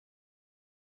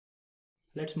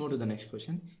Let's move to the next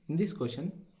question. In this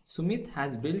question, Sumit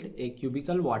has built a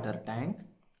cubical water tank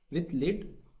with lid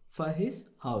for his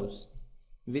house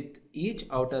with each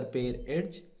outer pair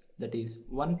edge that is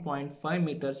 1.5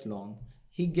 meters long.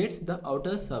 He gets the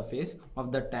outer surface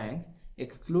of the tank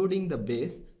excluding the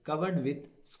base covered with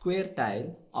square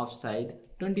tile of side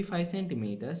 25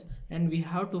 centimeters, and we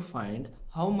have to find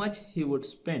how much he would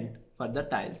spend for the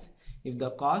tiles if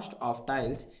the cost of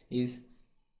tiles is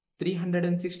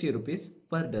 360 rupees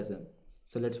per dozen.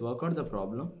 So let's work out the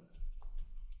problem.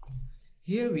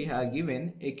 Here we are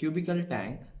given a cubical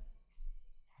tank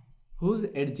whose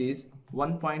edge is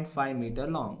 1.5 meter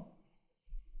long.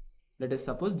 Let us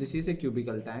suppose this is a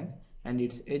cubical tank and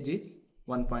its edge is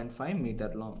 1.5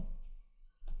 meter long.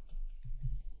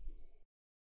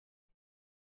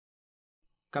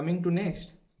 Coming to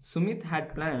next, Sumit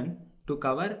had planned to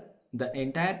cover the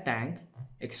entire tank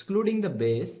excluding the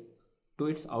base to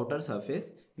its outer surface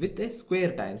with a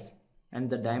square tiles, and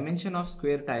the dimension of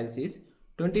square tiles is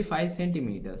 25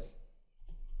 centimeters.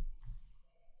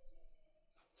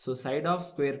 So side of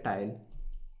square tile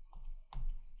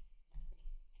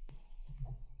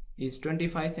is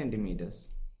 25 centimeters,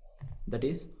 that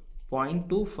is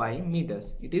 0.25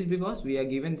 meters. It is because we are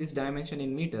given this dimension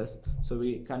in meters, so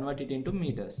we convert it into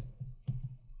meters.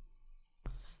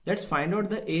 Let's find out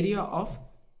the area of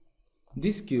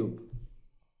this cube.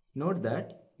 Note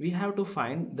that we have to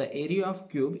find the area of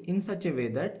cube in such a way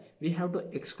that we have to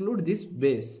exclude this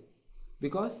base,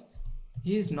 because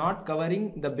he is not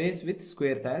covering the base with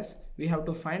square tiles. We have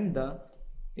to find the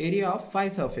area of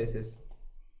 5 surfaces.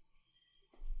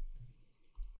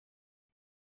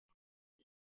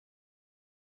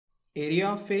 Area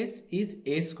of face is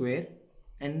a square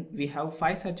and we have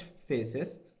 5 such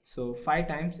faces, so 5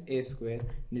 times a square,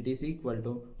 and it is equal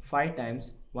to 5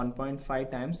 times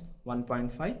 1.5 times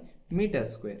 1.5 meter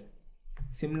square.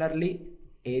 Similarly,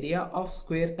 area of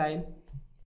square tile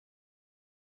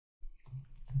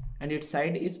and its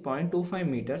side is 0.25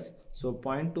 meters, so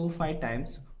 0.25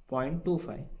 times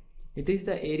 0.25. It is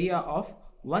the area of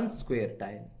one square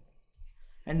tile,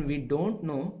 and we don't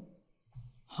know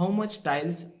how much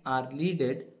tiles are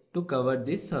needed to cover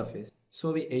this surface.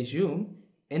 So we assume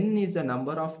n is the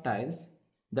number of tiles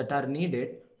that are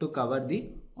needed to cover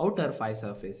the outer 5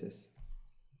 surfaces.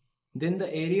 Then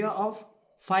the area of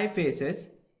 5 faces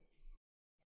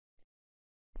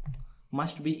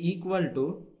must be equal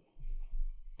to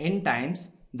n times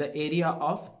the area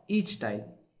of each tile,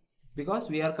 because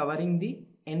we are covering the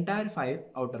entire 5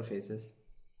 outer faces.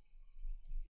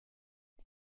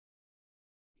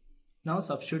 Now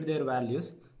substitute their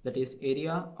values, that is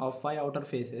area of 5 outer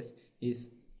faces is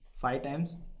 5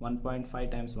 times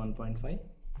 1.5 times 1.5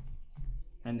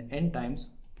 and n times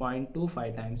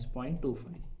 0.25 times 0.25.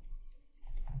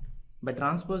 By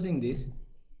transposing this,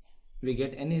 we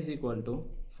get n is equal to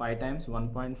 5 times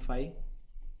 1.5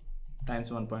 times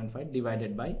 1.5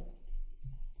 divided by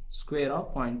square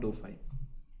of 0.25,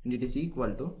 and it is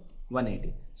equal to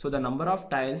 180. So the number of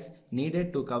tiles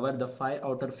needed to cover the 5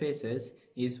 outer faces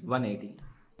is 180.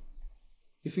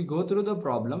 If we go through the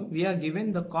problem, we are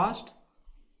given the cost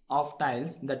of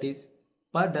tiles, that is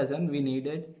per dozen we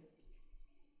needed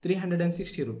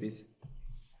 360 rupees.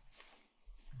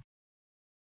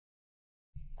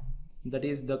 That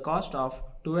is, the cost of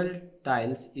 12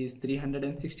 tiles is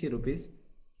 360 rupees.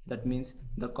 That means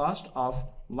the cost of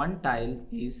one tile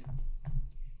is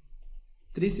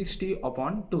 360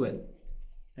 upon 12,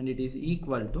 and it is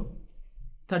equal to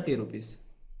 30 rupees.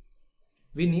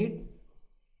 We need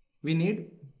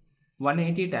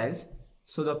 180 tiles,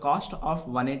 so the cost of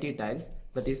 180 tiles,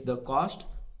 that is the cost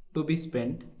to be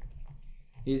spent,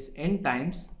 is n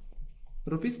times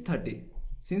rupees 30.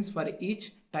 Since for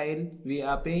each tile we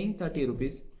are paying 30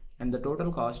 rupees, and the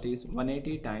total cost is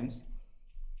 180 times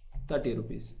 30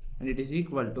 rupees, and it is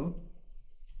equal to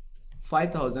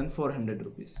 5,400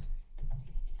 rupees.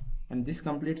 And this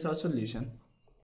completes our solution.